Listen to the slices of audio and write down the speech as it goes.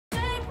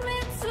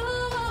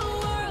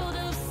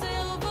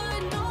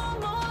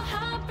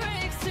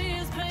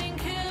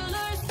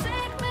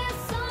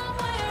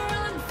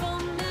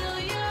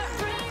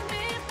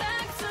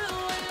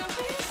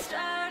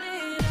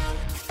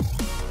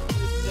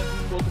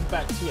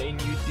back to a new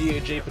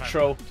DOJ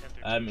patrol.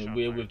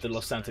 We're with the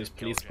Los Santos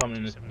Police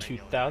Department in the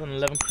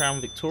 2011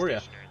 Crown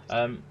Victoria.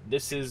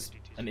 This is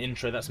an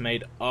intro that's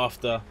made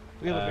after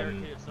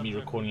me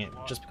recording it,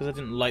 just because I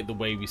didn't like the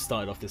way we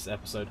started off this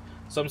episode.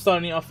 So I'm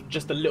starting it off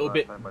just a little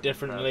bit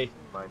differently.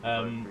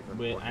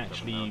 We're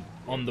actually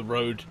on the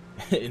road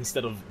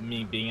instead of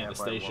me being at the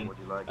station.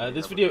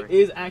 This video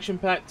is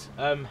action-packed,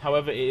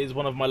 however it is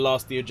one of my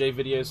last DOJ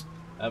videos.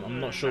 I'm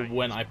not sure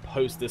when I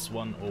post this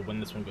one or when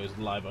this one goes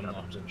live, I'm not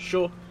 100%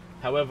 sure.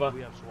 However,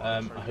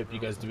 I hope you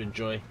guys do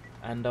enjoy,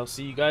 and I'll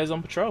see you guys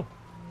on patrol.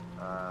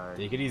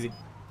 Take it easy.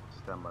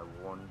 Stand by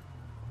 1.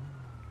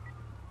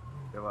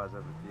 Realize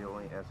that the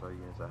only SR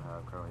units I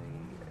have currently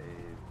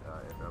is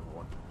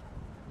F1.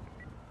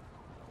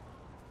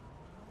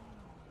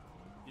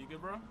 You good,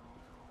 bro?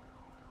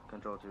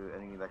 Control to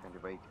any that can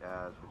debate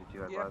as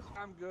 52 advised.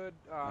 Yeah, I'm good.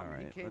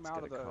 He came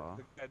out of the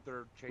guy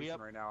they're chasing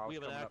right now. I was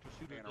coming up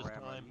to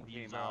panorama, and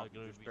he came out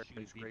and just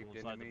barely scraped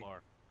into me.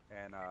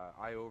 And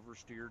I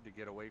oversteered to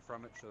get away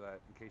from it so that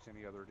in case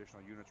any other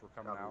additional units were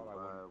coming out, I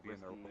wouldn't be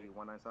in their way.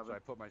 So I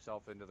put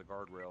myself into the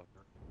guardrail.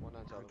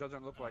 It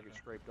doesn't look like it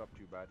scraped up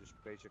too bad,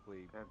 just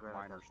basically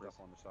minor stuff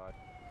on the side.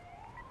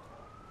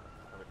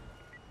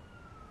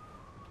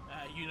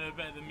 You know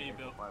better than me,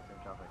 Bill.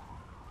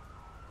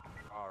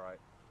 Alright.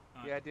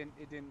 Yeah, he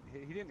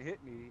didn't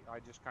hit me. I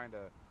just kind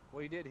of,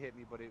 well, he did hit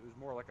me, but it was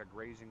more like a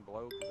grazing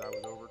blow because I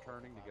was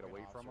overturning to get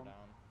away from him.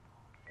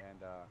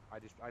 And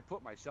I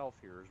put myself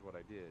here is what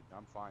I did.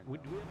 I'm fine. We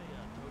do have a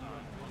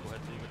go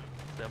ahead, David.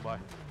 Stand by.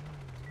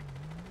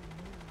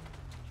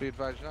 Be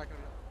advised, you're not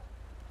going to.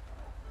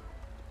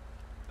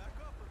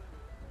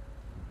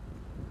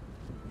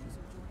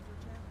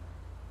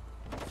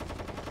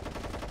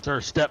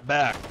 Sir, step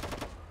back.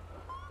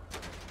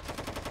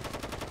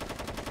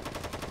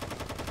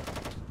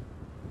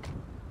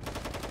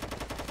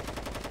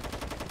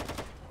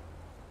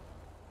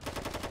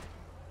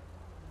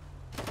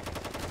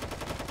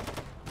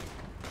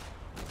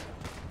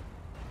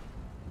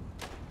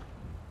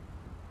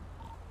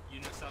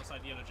 Units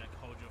outside Yellow Jack,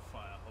 hold your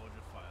fire, hold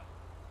your fire.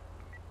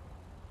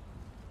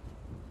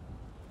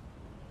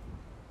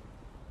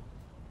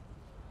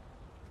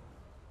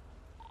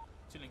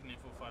 Two Lincoln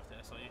 845 to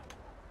SIU.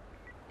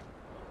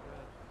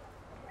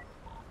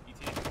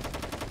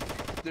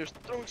 ETA. There's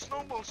throwing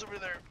snowballs over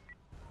there.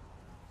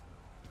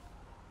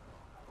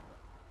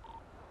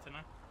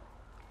 10-9.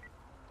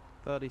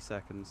 30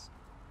 seconds.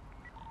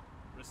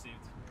 Received.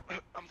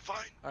 I'm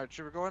fine. Alright,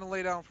 Trevor, go ahead and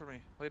lay down for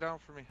me. Lay down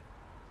for me.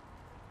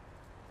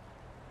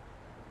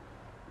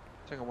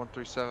 Tango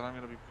 137, I'm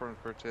going to be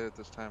protected at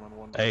this time on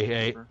 1.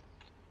 Hey,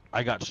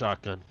 I got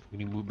shotgun. Can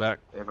you move back?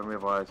 If I'm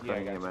advised,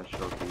 cutting EMS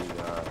should be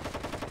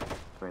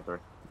 23.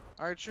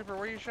 Alright, Trooper,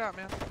 where you shot,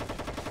 man?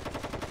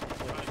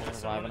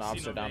 I have an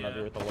officer down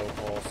under with the low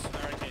pulse.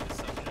 Barricade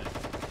subject.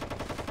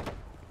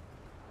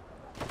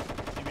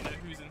 Do we know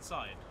who's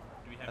inside?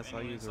 Do we have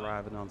SIU's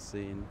arriving on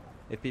scene.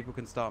 If people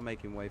can start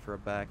making way for a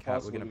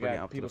Bearcat, we're going to bring it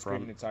up to the front. People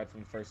screaming inside from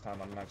the first time.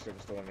 I'm not sure if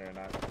it's still in there or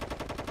not.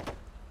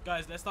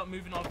 Guys, let's start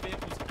moving our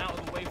vehicles out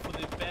of the way for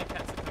the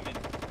Bearcats to come in.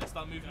 Let's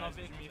start moving our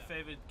vehicles. Do me a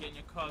favor, get in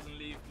your cars and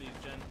leave, please,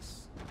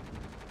 gents.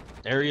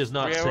 Area's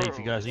not safe.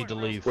 You guys need to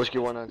leave. Whiskey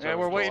 197. Yeah,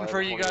 we're waiting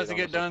for you guys to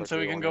get done so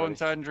we can go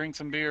inside and drink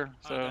some beer.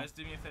 So. Guys,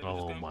 do me a favor, just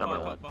go and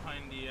park up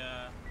behind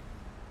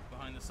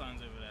the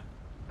signs over there.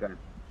 Good. Do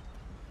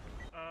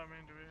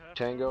we have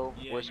Tango,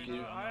 yeah,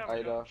 Whiskey,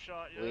 Ida,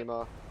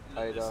 Lima,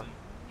 Ida, listen,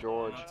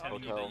 George,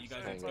 Hotel,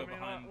 Tango.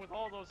 with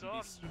all those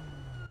officers.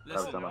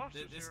 Listen,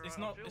 it's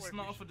not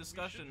up for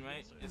discussion,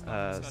 right? It's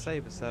not for discussion.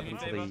 Saber 7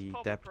 to the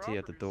deputy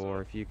at the door,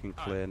 if you can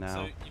clear now.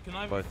 So you can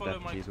either both follow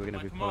deputies, my, we're going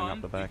to be command, pulling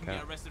up the Bearcat. You can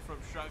get arrested for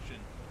obstruction,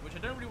 which I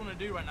don't really want to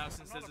do right now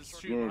since there's a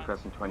shooting. Unit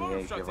requesting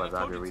 28, give us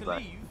out your read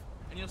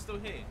and you're still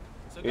here.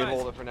 So You guys,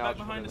 hold it for now, back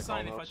just behind put the it in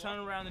sign, the if I notes. turn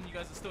around and you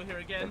guys are still here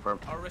again, Confirm.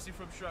 I'll arrest you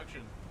for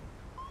obstruction.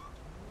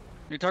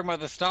 You're talking about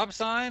the stop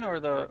sign or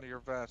the? Your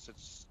vest,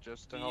 it's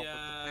just to help with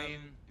the pain.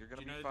 You're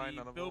gonna be fine.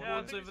 None of them. Yeah,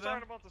 I think over he's there?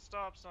 talking about the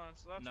stop sign.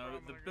 So that's No, where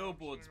I'm the gonna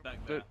billboard's go.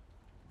 back there.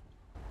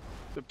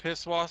 The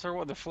piss washer,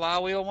 what? The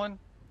flywheel one?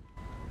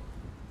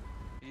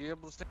 You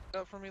able to stand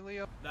up for me,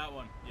 Leo? That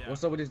one, yeah.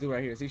 What's up with this dude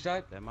right here? Is he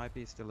shot? There might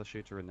be still a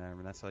shooter in there,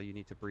 and that's how you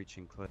need to breach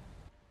and clear.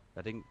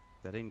 That didn't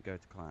go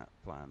to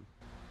plan.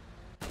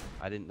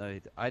 I didn't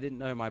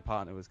know my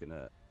partner was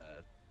gonna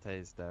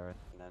tase there,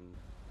 and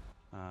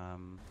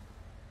then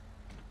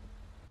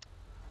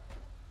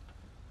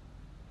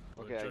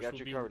Okay, I got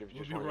you covered. If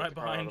you We'll just be want to right get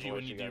the car out behind of the you way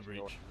when so you do guys can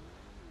go. breach.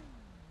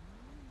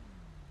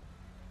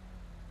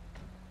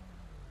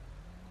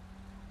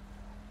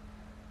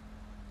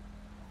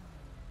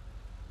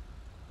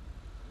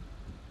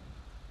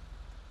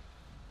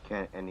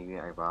 Can any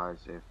unit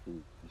advise if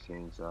the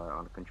scene's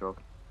under control?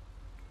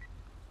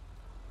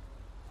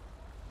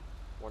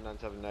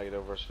 197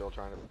 negative. We're still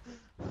trying to.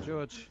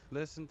 George,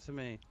 listen to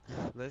me.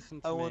 Listen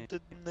to I me. want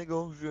to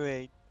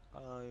negotiate.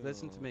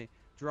 Listen to me.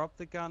 Drop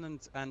the gun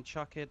and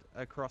chuck it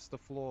across the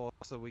floor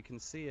so we can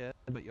see it,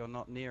 but you're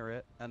not near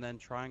it, and then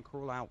try and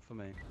crawl out for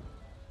me.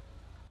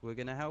 We're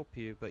gonna help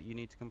you, but you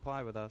need to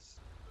comply with us.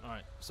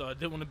 Alright, so I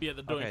didn't want to be at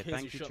the door in Okay, case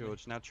thank you, shot me.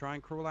 George. Now try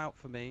and crawl out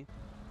for me.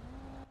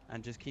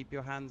 And just keep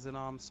your hands and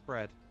arms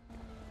spread.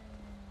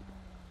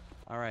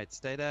 Alright,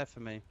 stay there for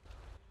me.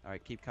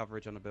 Alright, keep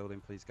coverage on the building,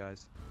 please,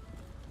 guys.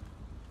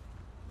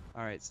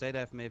 Alright, stay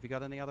there for me. Have you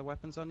got any other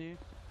weapons on you?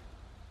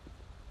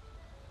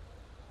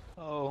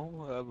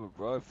 Oh, I have a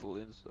rifle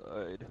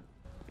inside.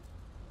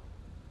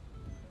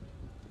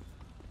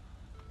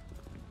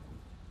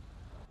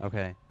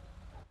 Okay.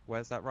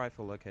 Where's that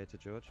rifle located,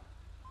 George?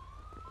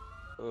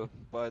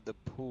 By the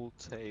pool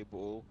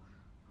table.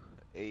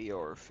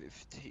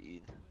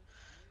 AR-15.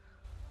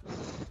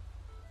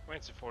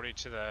 Points of 40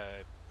 to the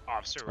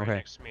officer right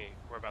next to me.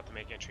 We're about to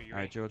make entry.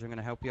 Alright, George, I'm going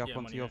to help you up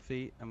onto your money,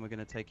 feet, and we're going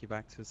to take you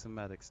back to some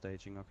medic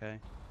staging, okay?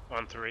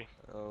 On 3.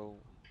 Oh.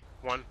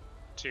 1,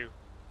 2.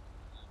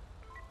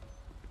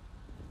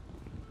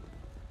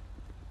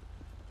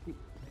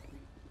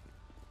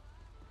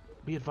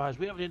 Be advised,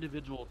 we have an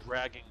individual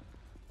dragging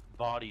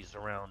bodies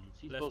around.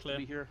 Is he supposed to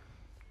be here?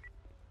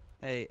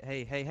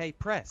 Hey,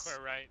 press!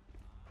 Clear right.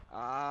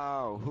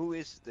 Oh, who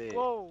is this?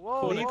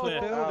 Whoa, Leave the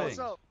building! what's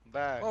up?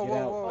 Back.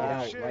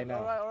 Whoa, shit,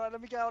 alright,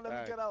 let me get out,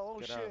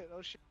 oh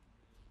shit.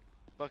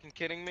 Fucking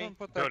kidding me? Don't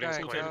put that guy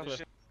in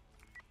custody.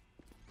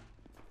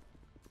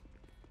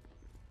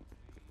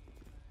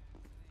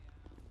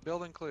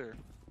 Building clear.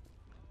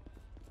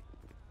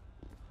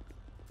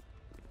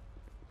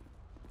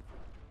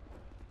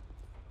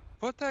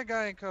 Put that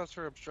guy in cuffs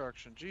for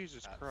obstruction.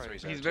 Jesus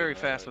Christ. He's very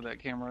fast with that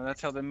camera.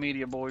 That's how the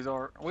media boys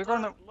are. We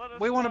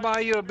want to buy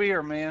you a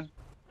beer, man.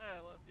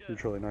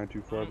 Charlie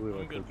 924, I believe.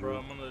 I'm good, bro.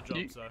 I'm on the job,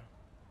 so.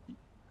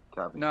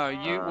 Copy. No,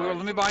 well,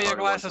 let me buy you a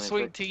glass of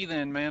sweet tea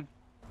then, man.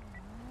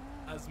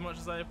 As much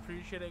as I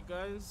appreciate it,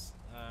 guys,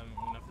 I'm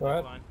gonna have to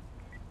decline.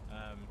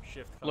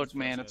 Shift. Look,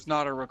 man, it's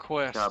not a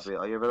request. Copy.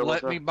 Are you available,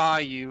 Let sir? me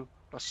buy you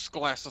a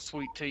glass of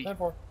sweet tea.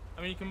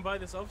 I mean, you can buy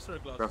this officer a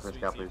glass of sweet tea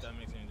if that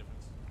makes any difference.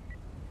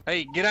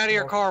 Hey, get out of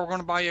your car. We're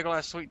gonna buy you a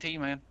glass of sweet tea,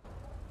 man.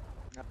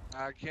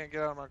 I can't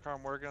get out of my car.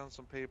 I'm working on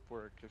some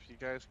paperwork. If you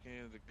guys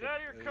can Get out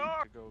of your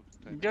car.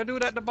 Go do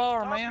it at the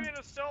bar, Stop man. being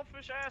a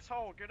selfish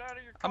asshole. Get out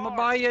of your car. I'm gonna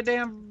buy you a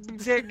damn.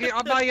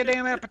 I'll buy you a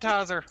damn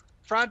appetizer.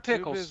 Fried Too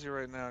pickles. busy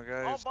right now,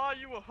 guys. I'll buy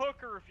you a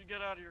hooker if you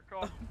get out of your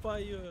car. I'll buy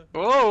you a...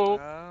 Whoa!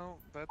 No,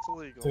 that's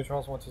illegal. 2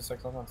 Charles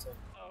 126, I'm on set.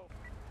 Oh.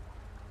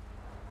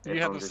 You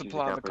have to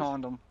supply the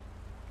condom.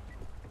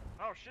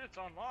 Oh shit, it's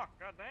unlocked.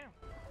 Goddamn.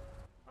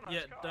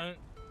 Yeah, don't open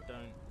the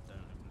door.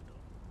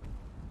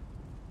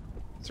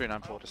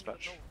 394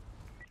 dispatch.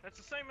 It's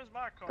the same as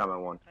my car.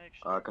 Comment 1. Do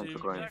me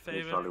Control a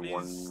favor,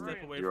 please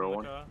step away from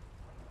the car.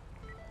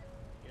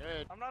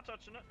 Good. I'm not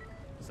touching it.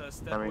 So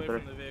step away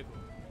from the vehicle.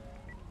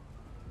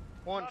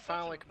 One,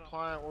 finally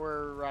compliant.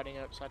 We're writing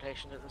up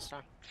citations at this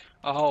time.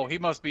 Oh, he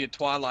must be a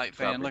Twilight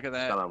fan. Copy. Look at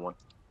that. Comment 1.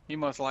 He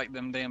must like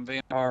them damn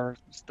vampire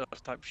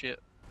stuff type shit.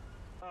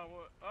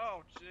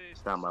 Oh, jeez.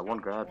 Stand by 1,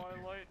 grab.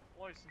 Twilight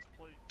license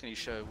plate. Can you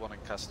show one in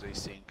custody,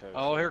 scene code?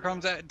 Oh, here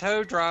comes that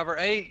tow driver.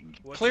 Hey,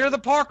 clear the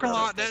parking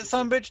lot. That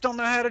sumbitch don't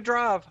know how to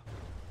drive.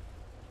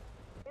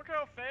 Look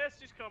how fast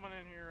he's coming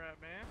in here at,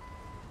 man.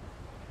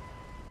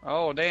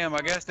 Oh, damn.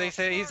 I guess he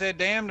said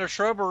damn the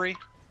shrubbery.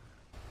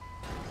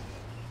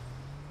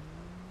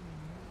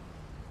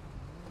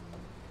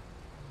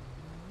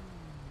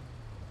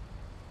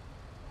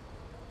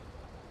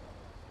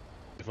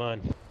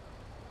 Fine.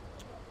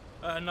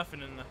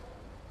 Nothing in there.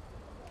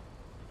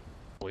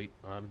 Wait,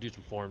 do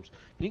some forms.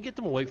 Can you get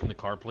them away from the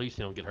car, please? So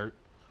they don't get hurt.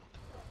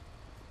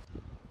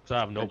 So I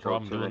have no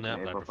problem doing that,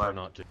 but I prefer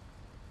not to.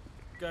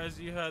 Guys,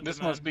 you heard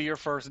This must be your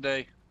first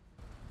day.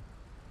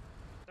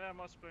 Yeah, it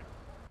must be.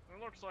 It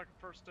looks like a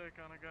first day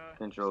kind of guy.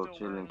 Control Still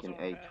 2 wearing Lincoln his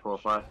own hat.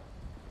 845.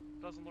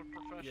 Doesn't look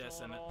professional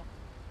Yes, at all.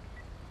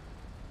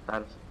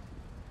 Status.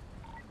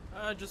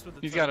 Just with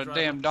the He's tow got a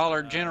driver, damn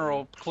Dollar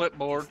General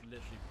clipboard. just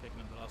literally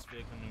picking up the last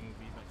vehicle and then we'll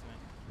be back to me.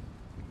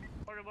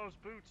 Look at those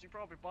boots. You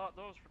probably bought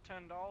those for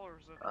 $10.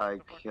 I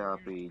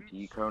copy. Do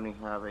you currently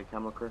have a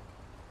camel crew?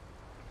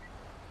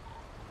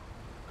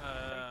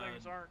 Them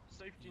things aren't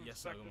safety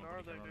yes, I inspected, got one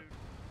are they, camera. dude?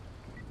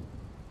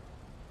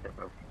 Okay,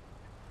 bro.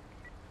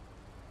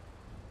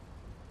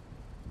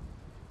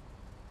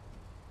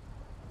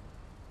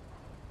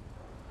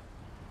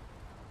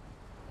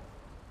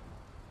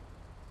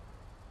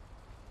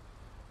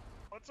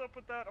 What's up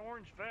with that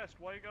orange vest?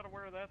 Why you gotta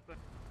wear that thing?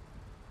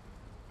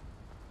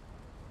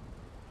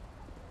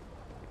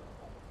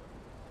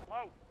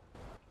 Hello,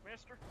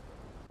 mister?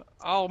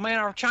 Oh, man,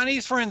 our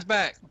Chinese friend's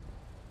back.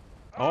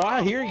 Oh,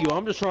 I hear you.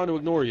 I'm just trying to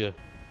ignore you.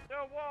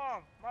 Yo,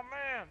 Wong, my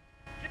man.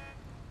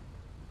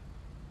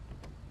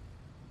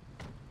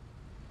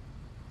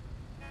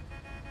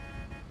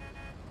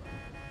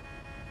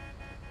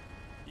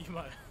 You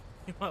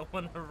might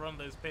want to run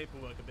those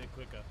paperwork a bit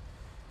quicker.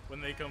 When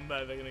they come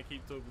back, they're gonna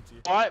keep talking to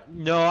you.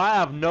 No, I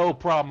have no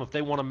problem if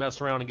they want to mess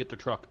around and get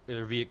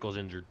their vehicles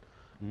injured.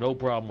 No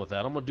problem with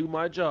that. I'm gonna do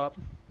my job.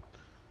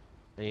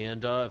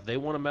 And if they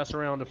want to mess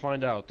around to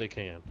find out, they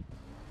can.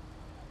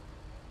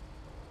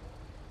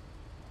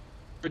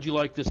 Where'd you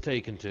like this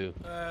taken to?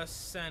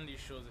 Sandy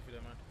Shores, if you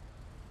don't mind.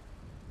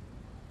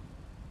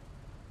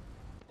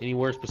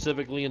 Anywhere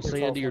specifically in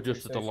Sandy, or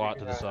just at the lot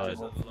to the side?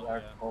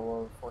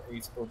 For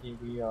Eastbookie,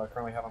 we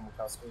currently have him in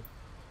custody.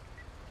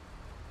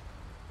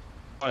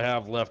 I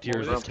have left here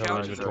is this the tow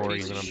couch is a inventory,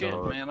 piece and of I'm shit,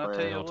 done. man, I'll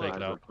tell you I'll take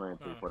it out.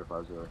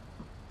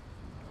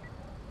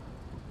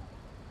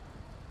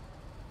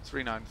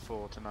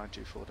 394 to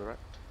 924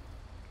 direct.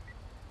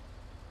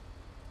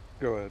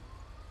 Go ahead.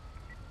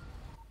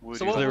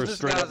 So what was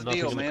this guy's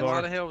deal, man?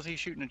 Why the hell was he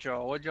shooting at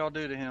y'all? What'd y'all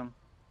do to him?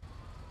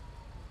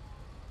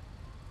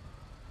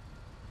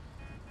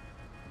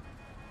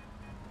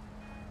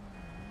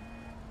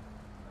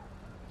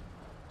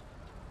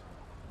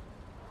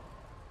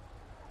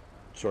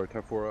 Sorry,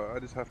 10-4. I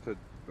just have to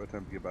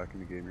attempt to get back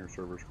in the game. Your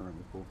server's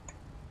currently full.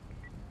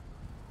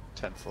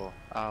 10-4.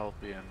 I'll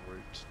be en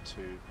route to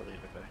Believe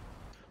Bay.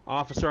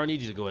 Officer, I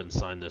need you to go ahead and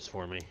sign this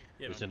for me.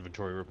 This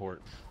inventory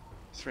report.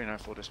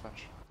 394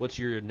 dispatch. What's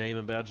your name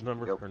and badge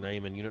number, or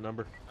name and unit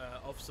number?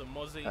 Officer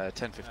Mozzieee.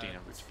 1015 en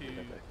route to to Believe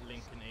Bay.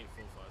 Lincoln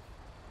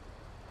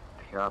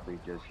 845. Copy,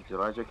 just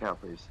utilize your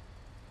count, please.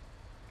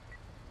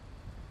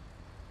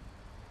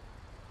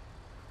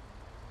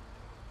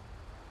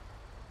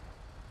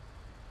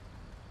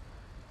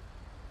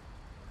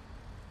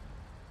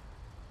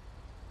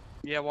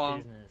 Yeah,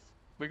 Wong.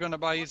 We're gonna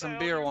buy you some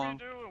beer, Wong.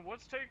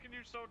 What's taking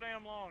you so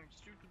damn long,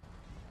 stupid?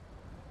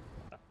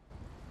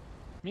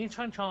 Me and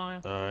Chun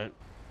Chun. Alright.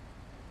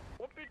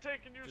 What be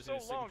taking you so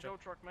long, Joe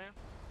Truck Man?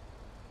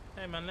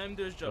 Hey man, let him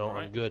do his job, No,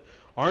 right? I'm good.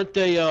 Aren't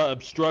they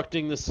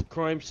obstructing this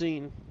crime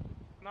scene?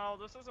 No,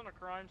 this isn't a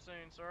crime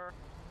scene, sir.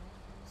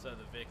 So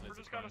the vehicle We're is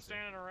just kind of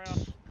standing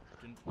around.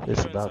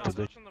 It's about to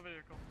be. Touching the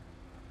vehicle.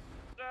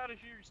 Get out of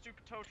here, you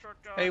stupid tow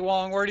truck guy. Hey,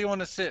 Wong, where do you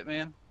want to sit,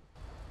 man?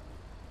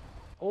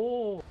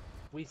 Oh,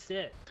 we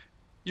sit.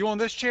 You on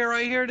this chair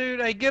right here, dude?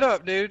 Hey, get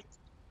up, dude.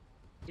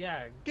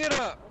 Yeah. Get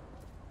up.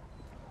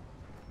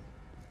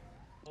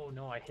 Oh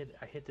no, I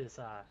hit this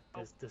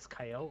this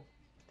coyote.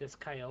 This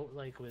coyote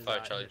like was.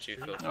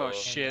 Oh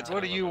shit!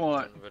 What do you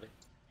want?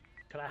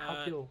 Can I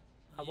help you?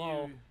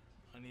 Hello.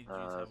 I need you to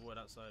have a word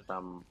outside.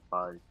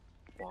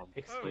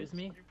 Excuse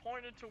me. You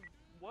pointed to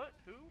what?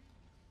 Who?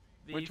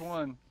 Which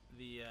one?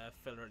 The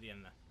fella at the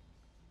end there.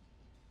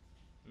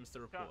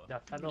 Mr.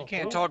 Reporter. You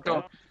can't talk to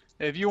him.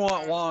 If you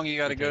want Wong, you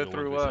gotta go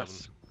through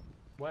us.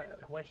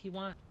 What he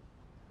want?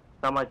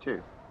 Not my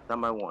 2. Not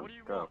my 1.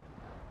 Go.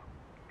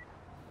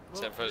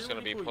 10-4 is going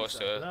to be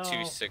posted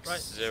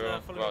 260,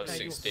 Route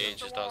 16,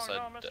 just outside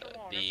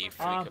the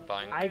Fleeca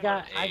Bank. I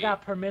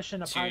got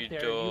permission to park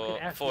there. You can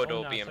actually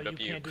four-door own us, so you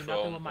BMW can't do Chrome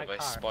nothing with my with a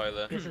car.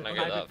 spoiler. This is Can I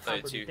get that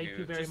private 32 property. Thank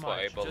you very just much.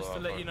 able Just to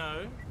let you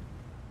know.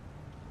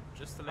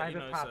 Just to let you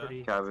know,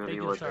 property. sir. Thank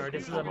you, sir.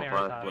 This is America.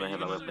 Are you going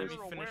to let me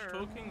finish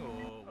talking,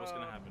 or what's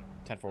going to happen?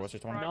 10-4, what's your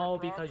 20? No,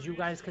 because you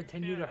guys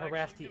continue to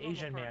harass the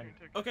Asian man.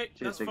 Okay,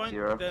 that's fine.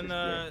 Then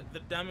the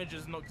damage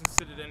is not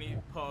considered any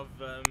part of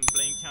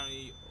Blaine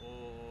County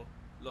or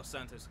Los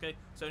Santos, okay?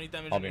 So any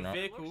damage on your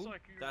vehicle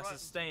that's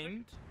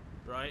sustained,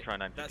 right,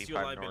 that's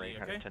your liability,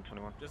 okay?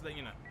 Just letting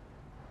you know.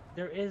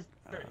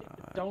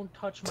 Don't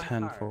touch my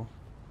 10-4. car.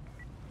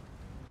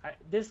 I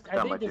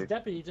think this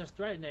deputy just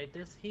threatened it.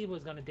 He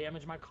was gonna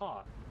damage my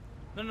car.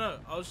 No,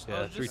 I was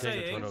just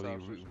saying that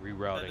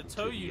the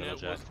tow unit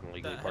was that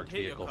had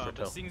hit your car,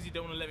 but seeing as you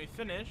don't want to let me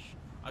finish,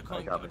 I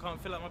can't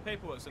fill out my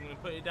paperwork, so I'm going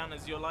to put it down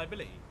as your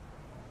liability.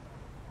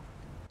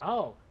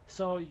 Oh,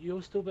 so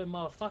you stupid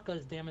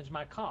motherfuckers damaged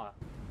my car.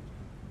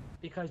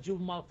 Because you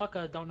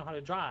motherfuckers don't know how to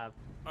drive.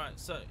 Alright,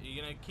 so are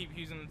you going to keep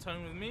using the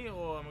tone with me,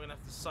 or am I going to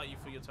have to cite you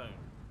for your tone?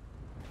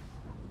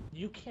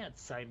 You can't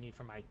cite me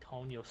for my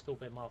tone, you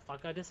stupid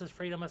motherfucker. This is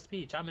freedom of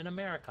speech. I'm in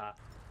America.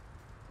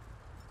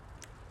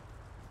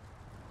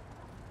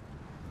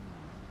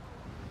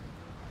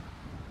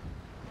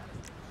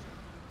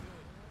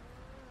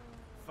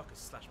 Fuckers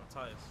slash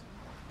my tires.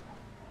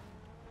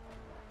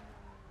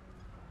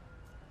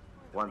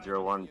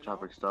 101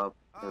 traffic stop.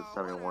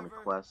 71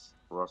 request.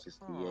 Raw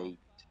 68.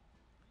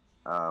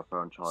 Put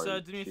on Charlie. Sir,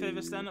 do me a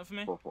favor, stand up for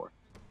me. 4-4.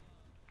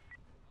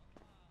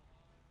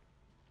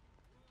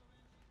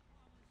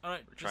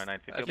 Alright,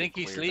 I think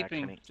he's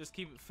sleeping. Just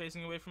keep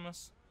facing away from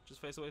us. Just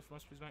face away from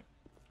us, please, mate.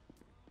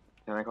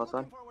 Can I call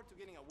son? We'll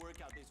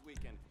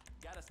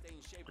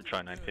try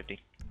 950.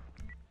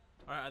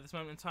 Alright, at this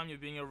moment in time, you're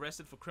being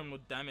arrested for criminal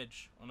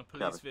damage on a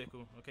police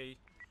vehicle, okay?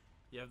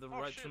 You have the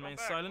right to remain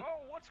silent.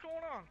 Oh, what's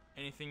going on?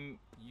 Anything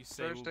you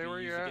say will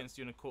be used against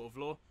you in a court of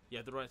law. You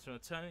have the right to an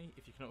attorney.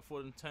 If you cannot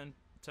afford an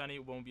attorney,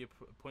 it won't be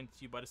appointed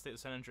to you by the state of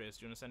San Andreas.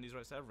 Do you understand these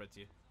rights that I've read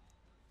to you?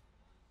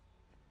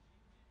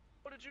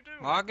 What did you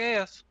do? I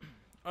guess.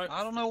 Right.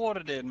 I don't know what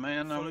I did,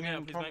 man. Follow me I'm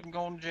up, please, probably mate.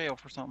 going to jail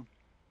for something.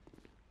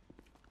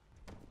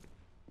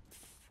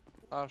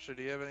 Officer,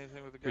 do you have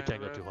anything with the guy? We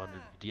Tango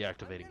 200,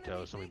 deactivating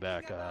tow, so we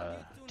back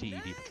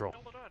TED patrol.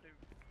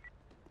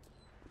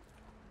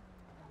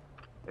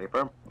 Hey,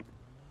 firm.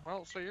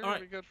 Well, so you're All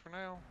gonna right. be good for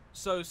now.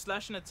 So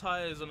slashing the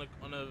tires on a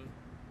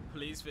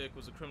police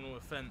vehicle is a criminal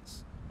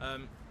offence,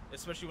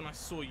 especially when I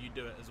saw you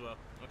do it as well.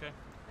 Okay,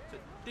 so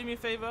do me a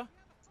favor,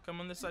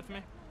 come on this side for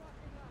me.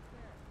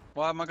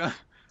 Why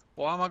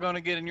Why am I gonna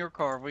get in your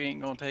car if we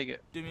ain't gonna take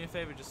it? Do me a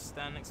favor, just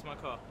stand next to my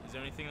car. Is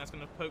there anything that's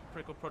gonna poke,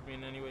 prick, or prod me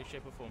in any way,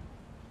 shape, or form?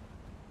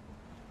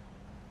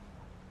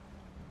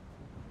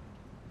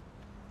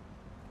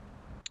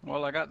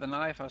 Well, I got the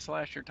knife I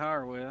slashed your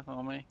tire with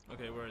on me.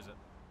 Okay, where is it?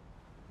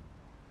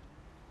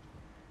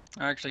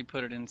 I actually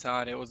put it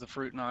inside. It was a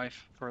fruit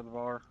knife for the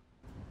bar.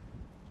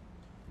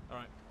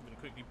 Alright, I'm gonna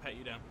quickly pat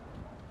you down.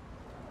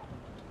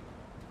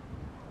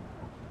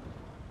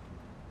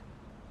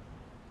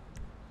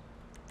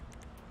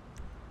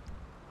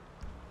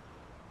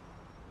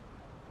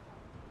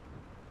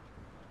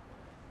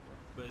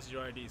 Where's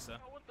your ID, sir?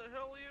 What the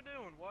hell are you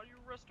doing? Why are you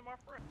arresting my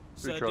friend?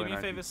 Sir, do me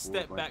a favor,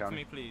 step back for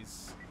me,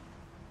 please.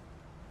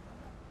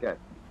 Good. Okay.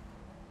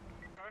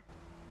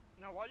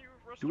 Now, why are you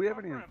arresting Do we have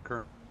my any friend?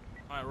 current?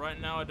 Alright, right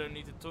now I don't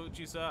need to talk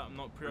to you, sir. I'm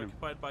not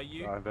preoccupied by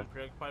you. I'm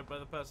preoccupied by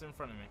the person in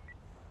front of me.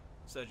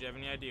 Sir, do you have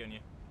any ID on you?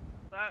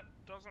 That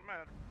doesn't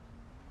matter.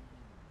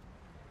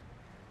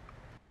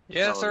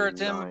 Yes, sir.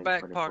 It's in my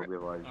back pocket.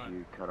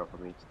 You cut off of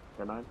me.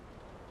 10-9.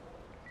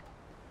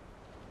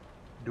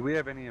 Do we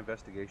have any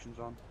investigations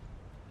on?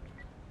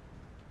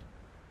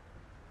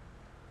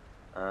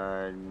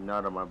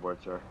 Not on my board,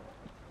 sir.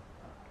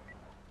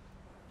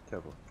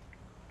 Careful.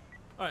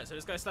 Alright, so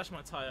this guy slashed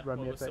my tire while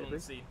we're still on the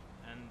scene,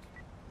 and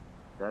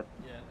that?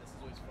 Yeah, this is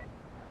always fun.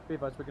 Be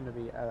advised, we're going to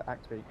be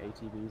activating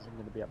ATVs. I'm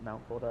going to be up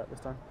Mount Border at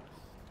this time.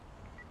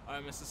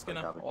 Alright, Mr.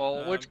 Skinner. Well,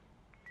 I'm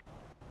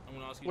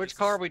gonna ask you which just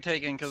car are to we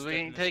taking? Because we step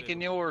in ain't this taking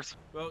vehicle. yours.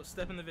 Well,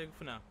 step in the vehicle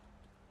for now.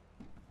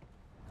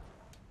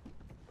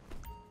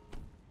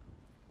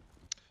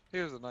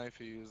 Here's the knife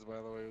he used, by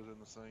the way, it was in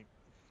the sink.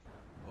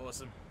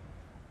 Awesome.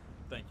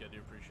 Thank you, I do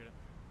appreciate it.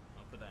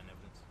 I'll put that in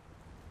evidence.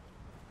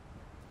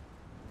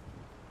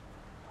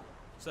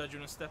 Sir, do you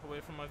want to step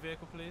away from my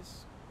vehicle,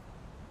 please?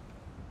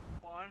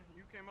 Why?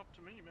 You came up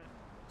to me, man.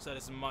 Sir,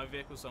 this is my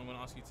vehicle, so I'm going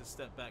to ask you to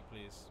step back,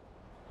 please.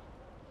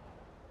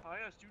 I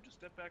asked you to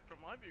step back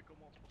from my vehicle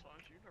multiple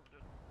times. You never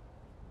did.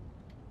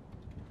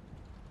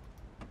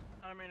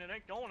 I mean, it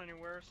ain't going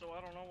anywhere, so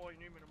I don't know why you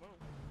need me to move.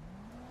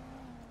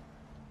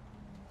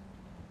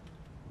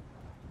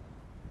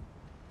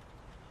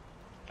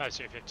 Five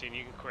 15,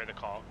 you can query the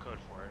call code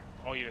for it.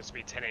 All units will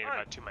be 10-8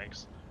 about 2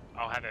 mics.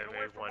 I'll have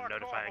everyone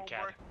notify a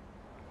CAD.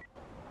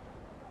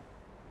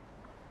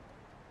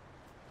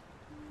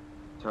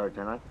 Sorry,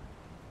 10-9.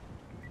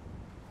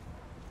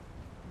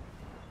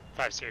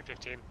 5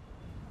 15.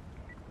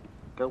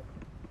 Go.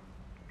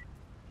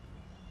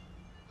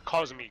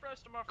 Calls me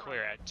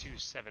clear at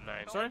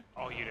 279. Sorry?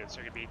 All units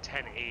are going to be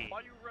 10-8. Why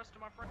are you arresting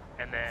my friend?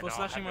 And then For I'll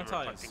slashing have my them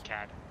reflecting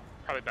tires. CAD.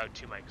 Probably about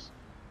 2 mics.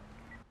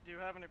 Do you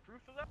have any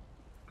proof of that?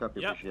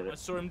 Copy, Yep, appreciate it. I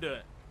saw him do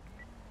it.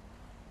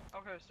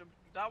 Okay, so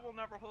that will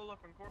never hold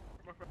up in court,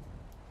 my friend.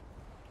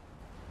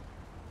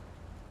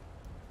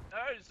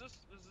 Hey, is this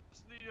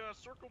the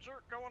circle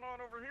jerk going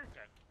on over here?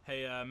 Okay.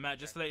 Hey, Matt,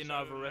 just to let you know,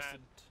 I've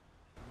arrested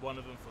one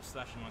of them for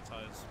slashing my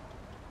tires.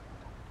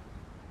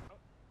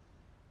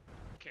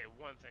 Okay,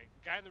 one thing.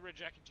 Guy in the red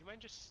jacket, do you mind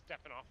just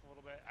stepping off a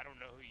little bit? I don't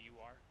know who you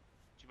are.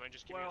 Do you mind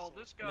just giving Well, us a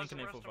this guy's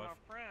Lincoln arresting 845. my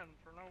friend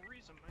for no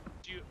reason, man.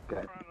 Do you...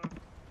 Okay.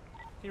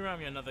 Can you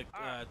round me another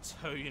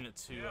tow unit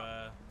to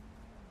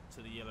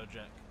the yellow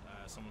jack?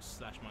 Someone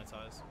slashed my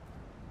tires.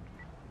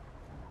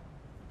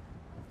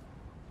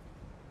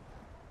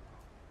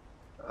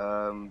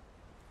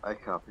 I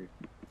copy.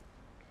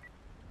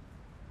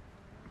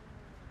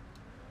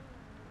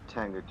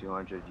 Tango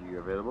 200, you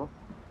available?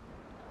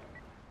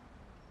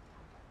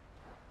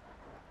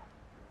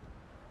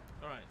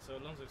 Alright, so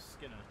Alonso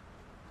Skinner.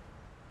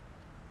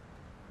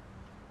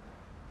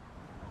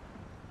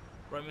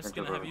 Right, Miss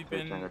Skinner, have you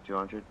been... Tango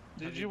 200?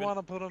 Did you want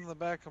to put him in the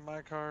back of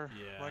my car?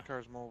 Yeah. My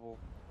car's mobile.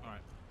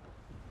 Alright.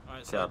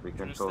 Alright, so Copy, do you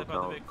want to control step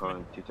out the vehicle for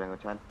me? calling 2 Tango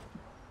 10.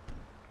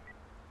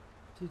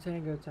 2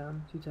 Tango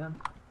 10, 210.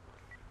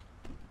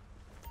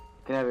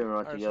 Can I have him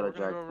run Alright, to so Yellow we're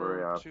gonna Jack go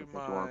for over to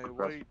my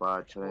compressed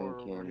spot, chilling,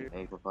 can,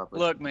 ankle pop.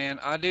 Look, man,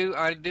 I do.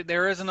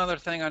 There is another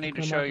thing I need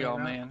to show y'all,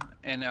 man.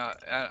 And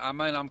I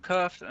mean, I'm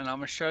cuffed, and I'm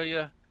gonna show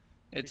you.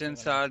 It's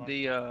inside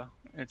the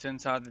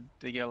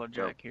yellow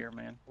jack here,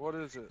 man. What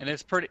is it? And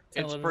it's pretty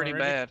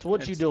bad. So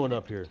what you doing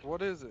up here?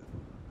 What is it?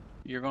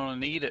 You're gonna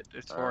need it.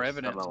 It's for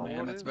evidence,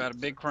 man. It's about a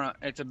big crime.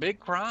 It's a big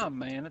crime,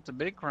 man. It's a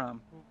big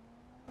crime.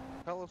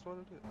 Tell us what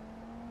it is.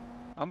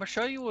 I'm gonna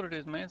show you what it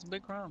is, man. It's a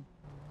big crime.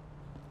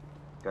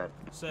 Good.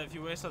 So if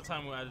you waste our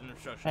time, we'll add an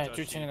obstruction charge.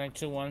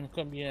 210-921,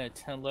 could be a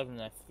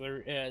 1011 at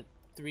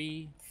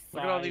 3.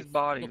 Look at all these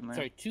bodies, man.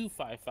 Sorry,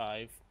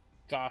 255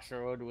 Josh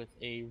Road with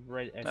a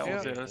red SUV. That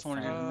was it. I just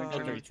wanted to make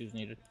sure. 32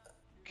 needed.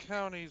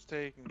 County's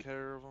taking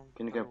care of them.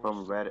 Can you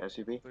confirm red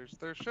SUV?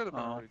 There should have been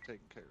already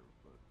taken care of.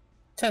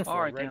 10 for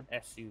Alright, red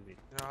SUV. You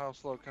know how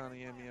slow County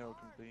MEO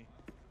can be.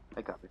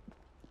 I copy.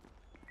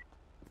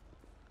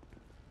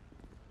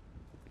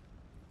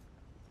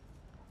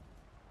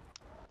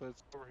 But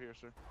it's over here,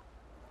 sir.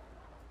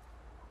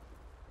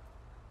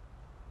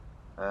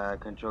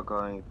 Control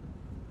calling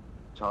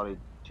Charlie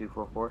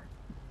 244.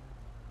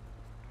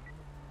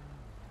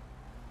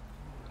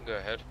 Go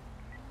ahead.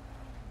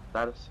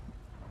 Status?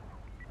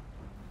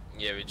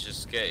 Yeah, we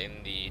just get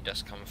in the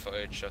dust cam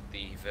footage of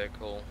the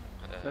vehicle.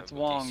 That's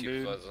with Wong, the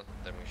dude. supervisor,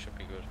 then we should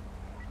be good.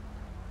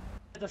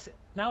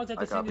 Now it's at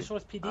the Sandy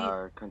Shores PD.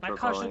 My control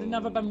car should have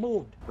never been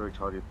moved.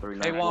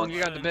 Hey Wong, you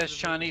got the best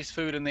Chinese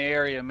food in the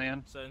area,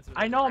 man.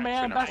 I know,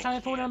 man. Best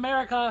Chinese food in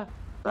America.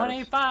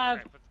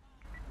 185.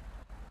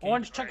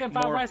 Orange chicken,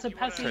 fried rice, and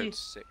pesky.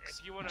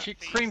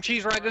 Cream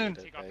cheese ragoon.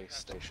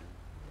 Station.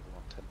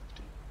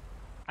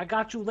 I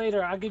got you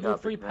later. I'll give you a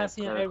free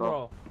pesky and egg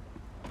roll.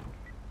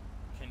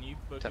 Can you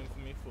book him for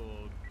me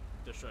for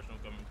destruction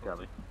of government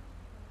property?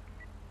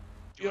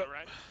 Yep.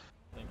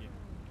 Thank you.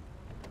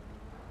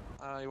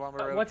 You want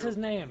me to What's his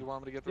name? You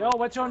want me to get the Yo,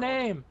 what's your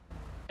name?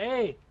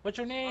 Hey, what's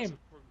your name?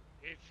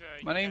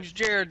 My name's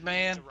Jared,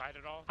 man.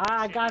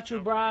 I got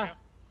you, brah.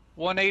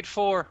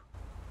 184.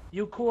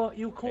 You cool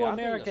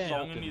American. Yeah,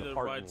 I'm gonna need a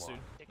ride soon.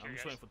 I'm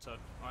just waiting for Tug.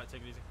 Alright,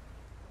 take it easy.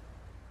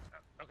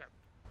 Okay.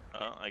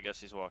 I guess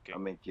he's walking. I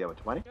mean, do you have a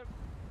 20? Yep.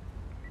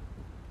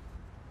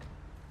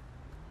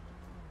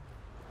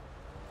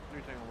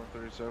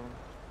 137.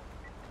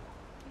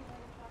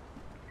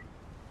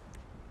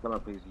 Come on,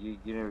 please. You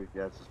know if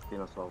that's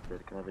being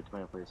assaulted. Can I have a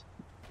 20, please?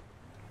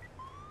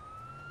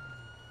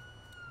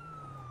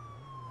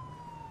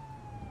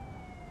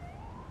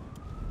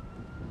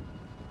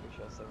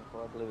 Charles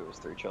 74, I believe it was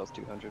 3 Charles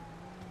 200.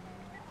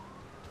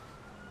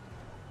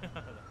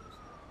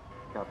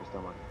 Copy, still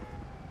on.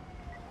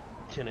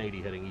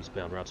 1080 heading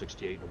eastbound, Route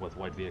 68 with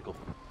white vehicle.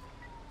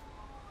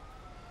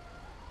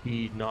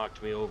 He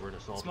knocked me over and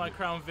assaulted It's my me.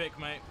 Crown Vic,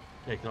 mate.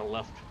 Taking a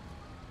left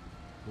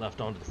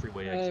onto the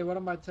freeway exit. Hey, what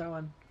am I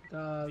telling?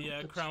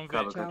 The Crown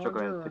Vic.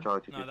 Control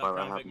 225,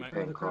 I have you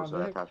paying close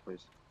attached,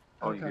 please.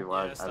 Only be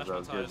wise as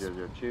of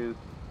 0002.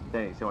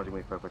 Then, see what you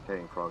mean for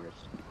taking progress.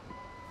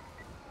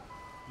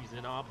 He's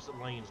in opposite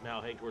lanes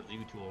now, heading towards the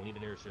U-tool. I need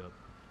an airship.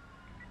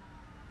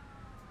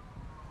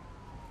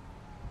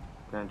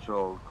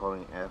 Control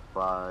calling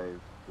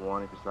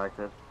F51 if it's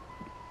active.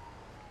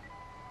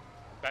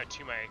 About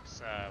 2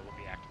 mics will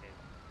be activated.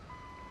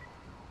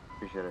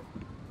 Appreciate it.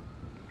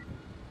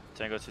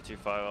 Tango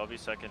 225, I'll be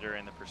secondary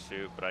in the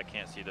pursuit, but I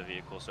can't see the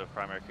vehicle, so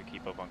primary could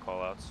keep up on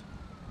callouts.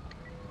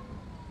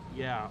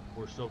 Yeah,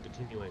 we're still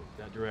continuing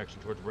that direction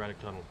towards Braddock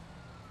Tunnel.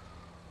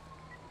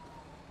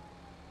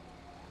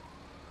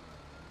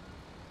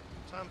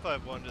 Time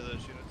 5-1 to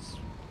those units.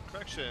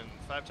 Correction,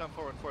 5 time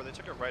forward 4. They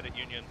took a right at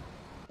Union.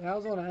 Yeah, I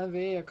was on an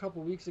MV a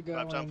couple weeks ago.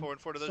 5 time forward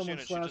 4 to those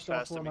units. You just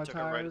passed them. You took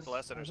a right at the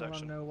last intersection. I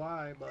don't know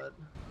why, but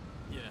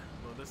yeah,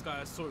 well, this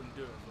guy saw him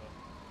do it as well.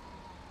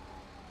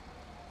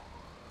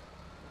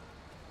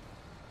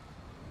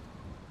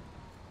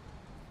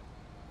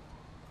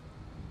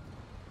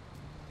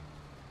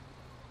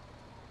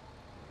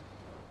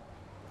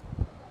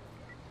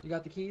 You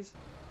got the keys?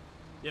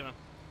 Yeah, man.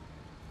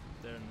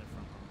 They're in the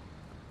front.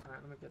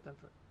 Alright, let me get them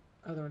for.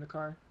 Oh, they're in the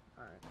car?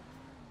 Alright.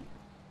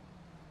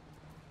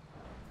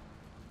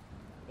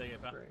 There you go,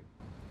 pal. Great.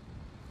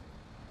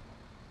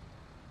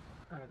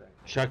 Alright, thanks.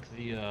 Check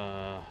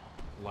the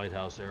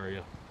lighthouse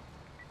area.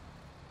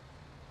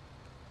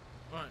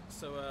 Alright,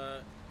 so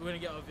we're gonna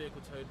get our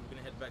vehicle towed, we're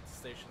gonna head back to the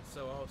station,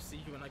 so I'll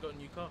see you when I got a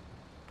new car.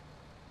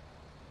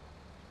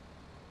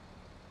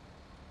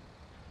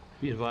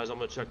 Be advised, I'm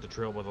gonna check the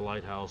trail by the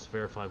lighthouse.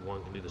 Verify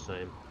 1 can do the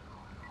same.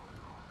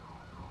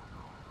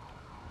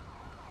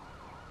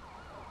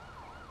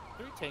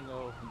 3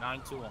 Tango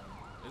 921.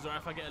 Is it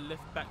alright if I get a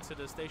lift back to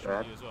the station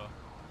with you as well?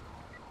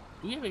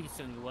 Do we have a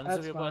 71 That's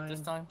available at this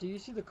fine. time? Do you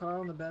see the car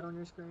on the bed on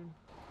your screen?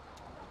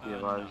 Yeah,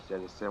 No. I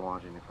just still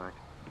watching the fact.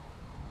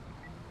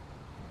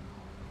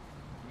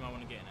 You might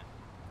want to get in it.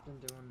 Been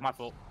doing My this.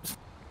 fault.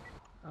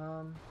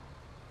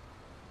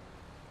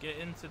 Get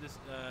into this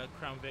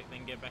Crown Vic,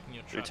 then get back in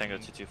your 3 truck. Tango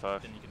and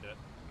 225. Then you can do it.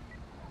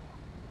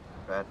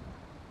 Bad.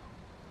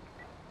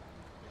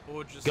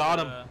 Or just Got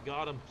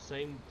him.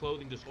 Same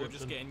clothing Or description.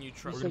 just get a new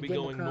truck. We're gonna be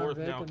going north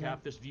now, and then-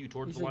 Catfish View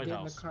towards You the said get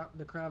in lighthouse.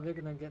 the Crown Vic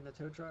and then get in the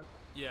tow truck?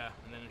 Yeah,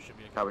 and then it should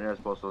be okay. Copy,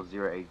 nearest postal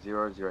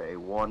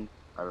 080-081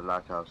 at the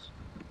lighthouse.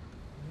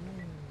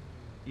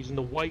 He's in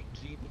the white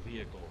Jeep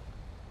vehicle.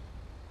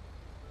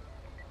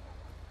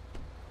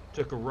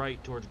 Took a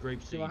right towards Do I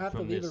Grapeseed have to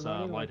from leave this it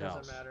running or it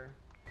lighthouse. doesn't matter?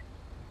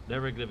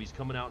 Negative, he's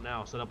coming out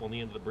now. Set up on the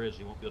end of the bridge.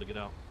 He won't be able to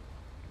get out.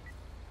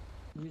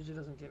 Usually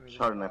doesn't get me.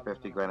 Charter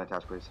 950, grand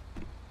attached, please.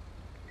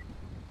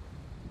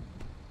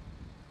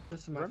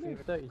 This is my Romeo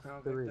favorite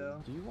Crown Vic 33,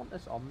 though. do you want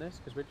us on this?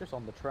 Because we're just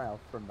on the trail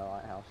from the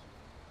lighthouse.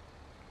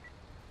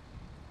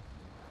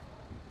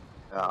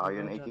 Are you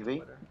an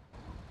ATV?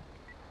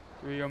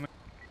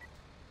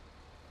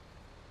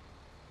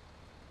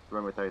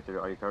 Romeo 33,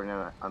 are you currently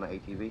on an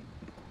ATV?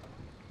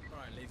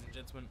 Alright, ladies and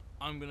gentlemen,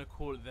 I'm going to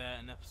call it there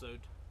an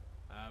episode.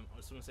 I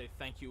just want to say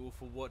thank you all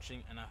for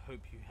watching, and I hope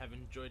you have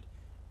enjoyed.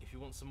 If you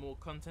want some more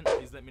content,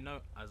 please let me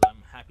know, as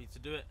I'm happy to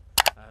do it.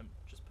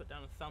 Just put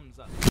down a thumbs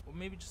up, or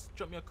maybe just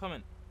drop me a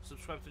comment.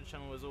 Subscribe to the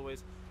channel as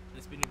always. And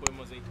it's been your boy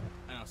Mozzieee,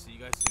 and I'll see you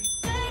guys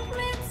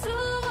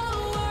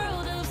soon.